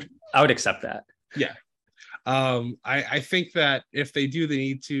I would accept that. Yeah. I think that if they do, they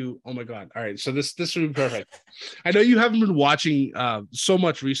need to. Oh my God! All right, so this would be perfect. I know you haven't been watching so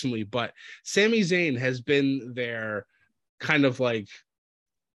much recently, but Sami Zayn has been their kind of like,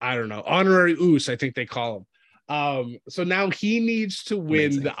 I don't know, honorary Uce, I think they call So now he needs to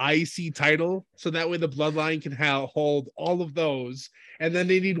win Amazing. the IC title, so that way the Bloodline can hold all of those. And then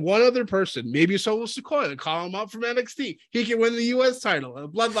they need one other person, maybe Solo Sikoa, to call him up from NXT. He can win the US title.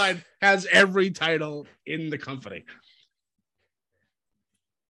 And Bloodline has every title in the company.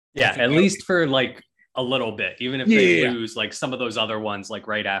 Yeah, at least for like a little bit, even if they lose like some of those other ones like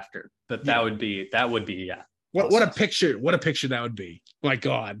right after. But that would be yeah. What a picture. What a picture that would be. My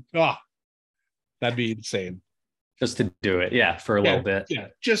God. Oh, that'd be insane. Just to do it, yeah, for a little bit. Yeah,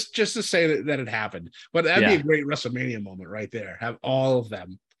 just to say that it happened. But that'd be a great WrestleMania moment right there. Have all of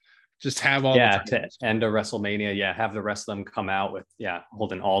them. Just have all to end a WrestleMania. Yeah, have the rest of them come out with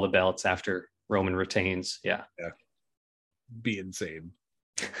holding all the belts after Roman retains. Yeah. Be insane.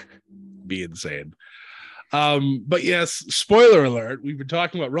 Be insane. But yes, spoiler alert, we've been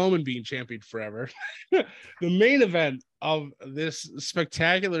talking about Roman being champion forever. The main event of this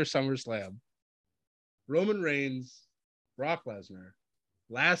spectacular SummerSlam, Roman Reigns, Brock Lesnar,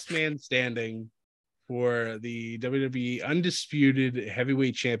 last man standing for the WWE Undisputed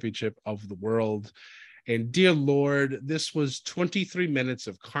Heavyweight Championship of the world. And dear Lord, this was 23 minutes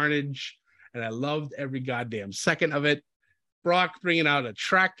of carnage, and I loved every goddamn second of it. Brock bringing out a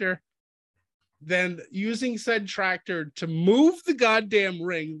tractor, then using said tractor to move the goddamn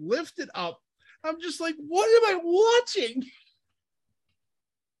ring, lift it up. I'm just like, what am I watching?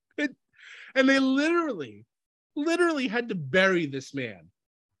 And they literally had to bury this man,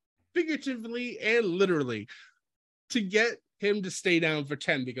 figuratively and literally, to get him to stay down for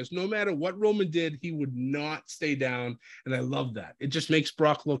 10, because no matter what Roman did, he would not stay down. And I love that. It just makes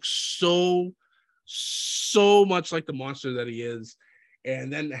Brock look so much like the monster that he is.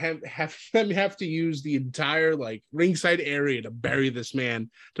 And then have to use the entire like ringside area to bury this man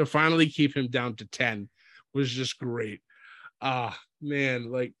to finally keep him down to 10 was just great.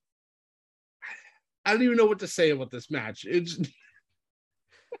 Man, like, I don't even know what to say about this match. It's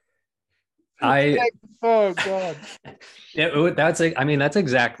oh God. Yeah, that's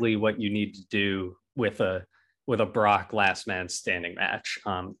exactly what you need to do with a Brock last man standing match.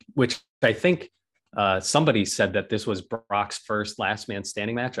 Which I think somebody said that this was Brock's first last man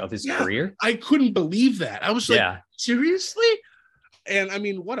standing match of his career. I couldn't believe that. I was like, seriously? And I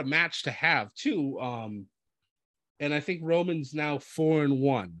mean, what a match to have too. And I think Roman's now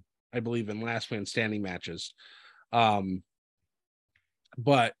 4-1, I believe, in last man standing matches. But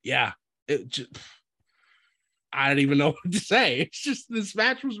yeah, I don't even know what to say. It's just, this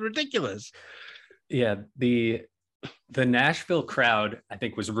match was ridiculous. Yeah, the Nashville crowd, I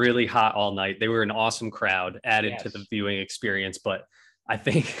think, was really hot all night. They were an awesome crowd, added to the viewing experience. But I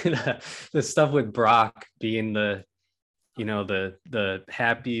think the stuff with Brock being the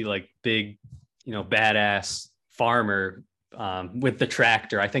happy, like, big, badass farmer with the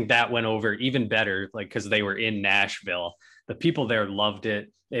tractor, I think that went over even better, like, because they were in Nashville. The people there loved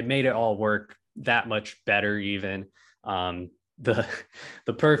it. It made it all work that much better even. The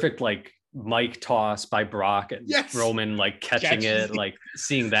perfect, like, mic toss by Brock and Roman, like, catching it, like,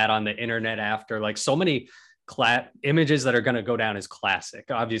 seeing that on the internet after, like, so many images that are going to go down as classic.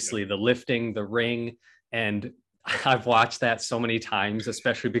 Obviously, the lifting the ring, and I've watched that so many times,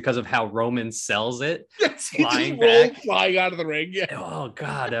 especially because of how Roman sells it. Flying out of the ring. Yeah. Oh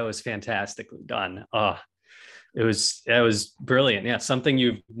God, that was fantastically done. It was brilliant. Yeah, something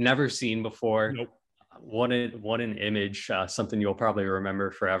you've never seen before. Nope. What an image. Something you'll probably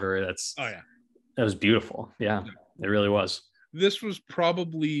remember forever. That was beautiful. Yeah, it really was. This was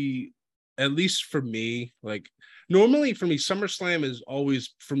probably, at least for me, like, normally for me, SummerSlam is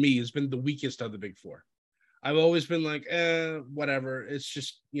always, for me, has been the weakest of the big four. I've always been like, whatever. It's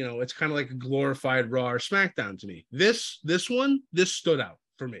just, it's kind of like a glorified Raw or SmackDown to me. This stood out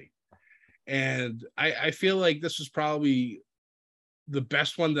for me. And I feel like this was probably the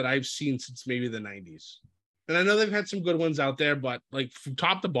best one that I've seen since maybe the 90s. And I know they've had some good ones out there, but like from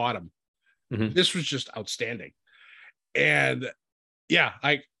top to bottom, this was just outstanding. And yeah,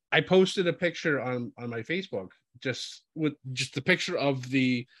 I posted a picture on my Facebook just with just the picture of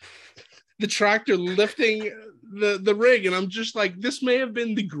the tractor lifting the ring, and I'm just like, this may have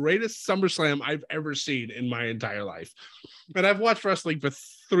been the greatest SummerSlam I've ever seen in my entire life. And I've watched wrestling for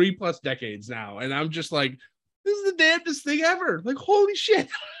 3+ decades now, and I'm just like, this is the damnedest thing ever. Like, holy shit.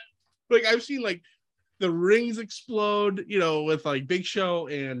 Like, I've seen like the rings explode, with like Big Show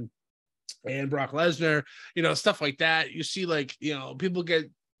and Brock Lesnar, stuff like that. You see, like, people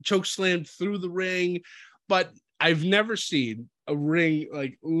get choke slammed through the ring, but I've never seen a ring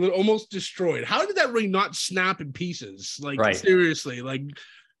like almost destroyed. How did that ring not snap in pieces? Like, seriously, like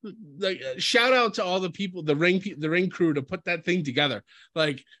shout out to all the people, the ring crew, to put that thing together.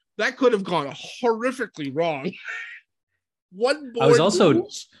 Like, that could have gone horrifically wrong. One board I was also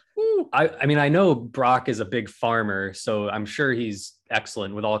moves. I mean, I know Brock is a big farmer, so I'm sure he's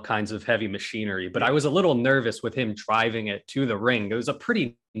excellent with all kinds of heavy machinery, but I was a little nervous with him driving it to the ring. It was a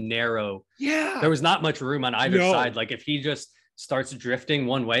pretty narrow, there was not much room on either side. Like if he just starts drifting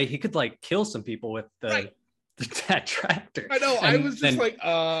one way, he could like kill some people with that tractor. I know. I was just like,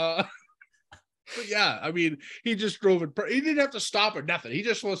 but yeah, I mean, he just drove it. He didn't have to stop or nothing. He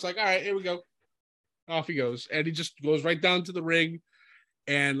just was like, all right, here we go. Off he goes. And he just goes right down to the ring.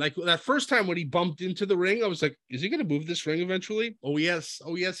 And like that first time when he bumped into the ring, I was like, is he going to move this ring eventually? Oh, yes.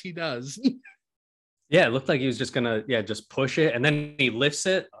 Oh, yes, he does. Yeah, it looked like he was just going to, just push it. And then he lifts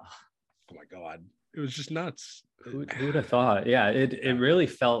it. Oh, my God. It was just nuts. Who would have thought? Yeah, it really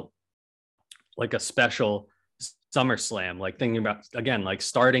felt like a special SummerSlam. Like thinking about, again, like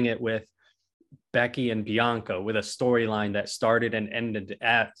starting it with Becky and Bianca with a storyline that started and ended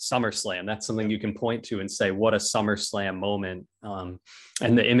at SummerSlam. That's something you can point to and say, what a SummerSlam moment. And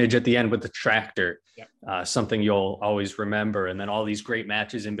the image at the end with the tractor, something you'll always remember. And then all these great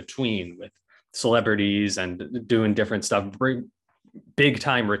matches in between with celebrities and doing different stuff, big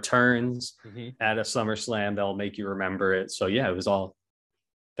time returns at a SummerSlam that'll make you remember it. So yeah, that was all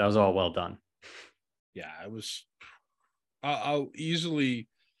well done. Yeah, it was, I'll easily,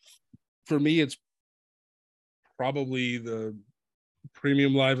 for me, it's probably the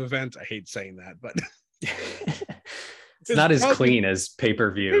premium live event. I hate saying that, but it's not as clean as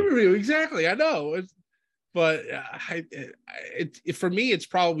pay-per-view. Pay-per-view, exactly. I know, but for me, it's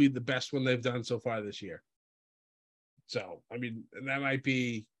probably the best one they've done so far this year. So, I mean, and that might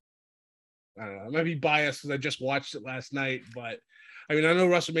be, I don't know, it might be biased because I just watched it last night. But I mean, I know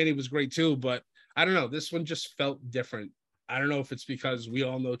WrestleMania was great too, but I don't know. This one just felt different. I don't know if it's because we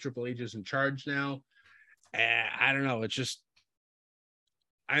all know Triple H is in charge now. I don't know. It's just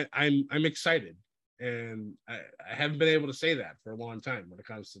I'm excited, and I haven't been able to say that for a long time when it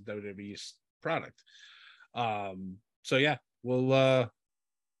comes to WWE's product. So yeah, we'll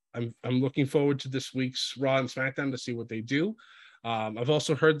I'm looking forward to this week's Raw and SmackDown to see what they do. I've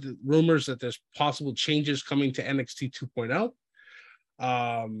also heard the rumors that there's possible changes coming to NXT 2.0.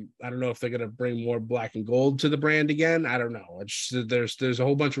 I don't know if they're going to bring more black and gold to the brand again. I don't know. There's a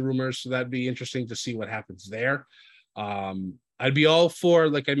whole bunch of rumors, so that'd be interesting to see what happens there. I'd be all for,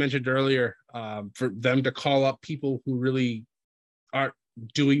 like I mentioned earlier, for them to call up people who really aren't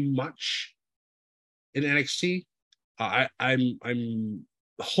doing much in NXT. I'm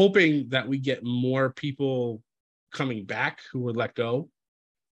hoping that we get more people coming back who were let go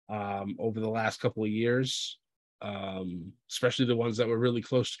over the last couple of years. Especially the ones that were really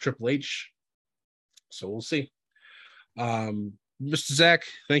close to Triple H. So we'll see. Mr. Zach,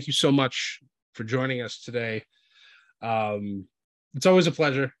 thank you so much for joining us today. It's always a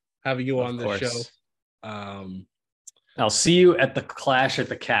pleasure having you on this show. I'll see you at the Clash at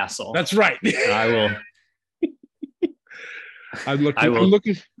the Castle. That's right. I will. I'm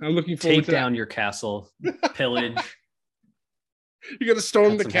looking forward take to down your castle, pillage. You're gonna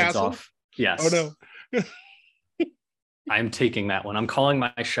storm the castle? Yes. Oh no. I'm taking that one. I'm calling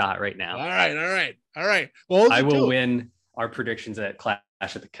my shot right now. All right. Well, I will win our predictions at Clash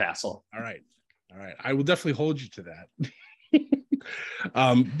at the Castle. All right. I will definitely hold you to that.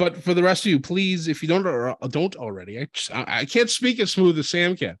 But for the rest of you, please, if you don't already, I can't speak as smooth as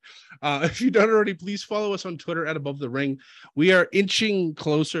Sam can. If you don't already, please follow us on Twitter at Above the Ring. We are inching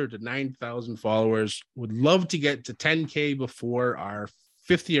closer to 9,000 followers. Would love to get to 10K before our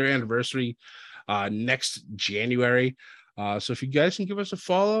 5th year anniversary next January. So if you guys can give us a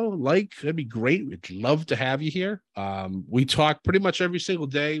follow, that'd be great. We'd love to have you here. We talk pretty much every single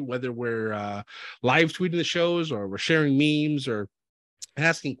day, whether we're live tweeting the shows or we're sharing memes or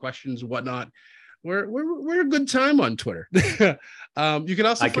asking questions and whatnot. We're a good time on Twitter. You can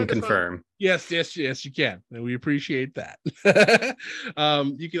also confirm. Yes, you can. And we appreciate that.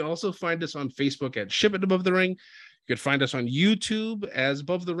 You can also find us on Facebook at Ship It Above the Ring. You can find us on YouTube as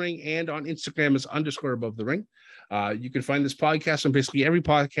Above the Ring and on Instagram as _Above the Ring. You can find this podcast on basically every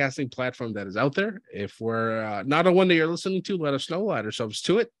podcasting platform that is out there. If we're not on one that you're listening to, let us know. Add ourselves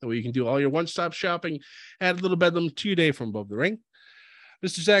to it. That way you can do all your one-stop shopping. Add a little bedlam to your day from Above the Ring.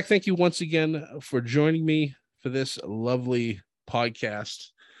 Mr. Zach, thank you once again for joining me for this lovely podcast.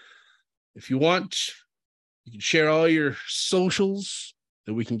 If you want, you can share all your socials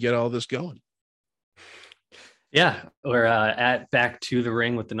that we can get all this going. Yeah, we're at Back to the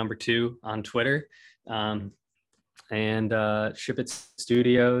Ring with the number 2 on Twitter, and Ship It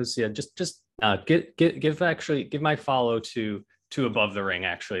Studios. Yeah, just give my follow to Above the Ring.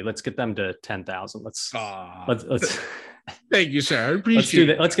 Actually, let's get them to 10,000. Let's Thank you, sir. I appreciate Let's do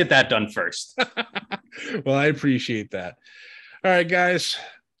that. Let's get that done first. Well, I appreciate that. All right, guys.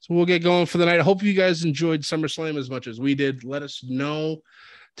 So we'll get going for the night. I hope you guys enjoyed SummerSlam as much as we did. Let us know.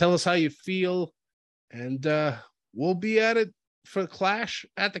 Tell us how you feel. And we'll be at it for Clash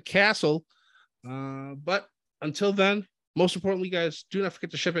at the Castle. But until then, most importantly, guys, do not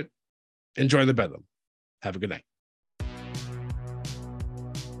forget to ship it. Enjoy the Bedlam. Have a good night.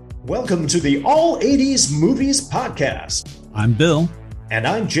 Welcome to the All 80s Movies Podcast. I'm Bill. And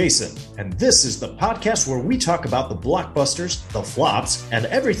I'm Jason. And this is the podcast where we talk about the blockbusters, the flops, and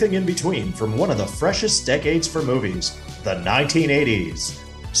everything in between from one of the freshest decades for movies, the 1980s.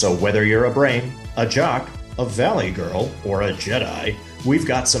 So whether you're a brain, a jock, a valley girl, or a Jedi, we've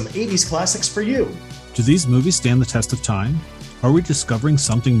got some 80s classics for you. Do these movies stand the test of time? Are we discovering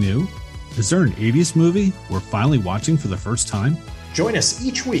something new? Is there an 80s movie we're finally watching for the first time? Join us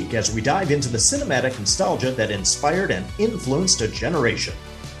each week as we dive into the cinematic nostalgia that inspired and influenced a generation.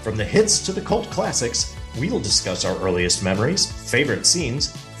 From the hits to the cult classics, we'll discuss our earliest memories, favorite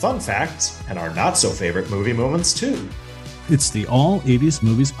scenes, fun facts, and our not-so-favorite movie moments too. It's the All 80s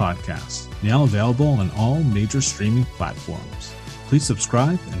Movies Podcast, now available on all major streaming platforms. Please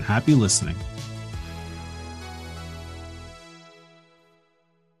subscribe and happy listening.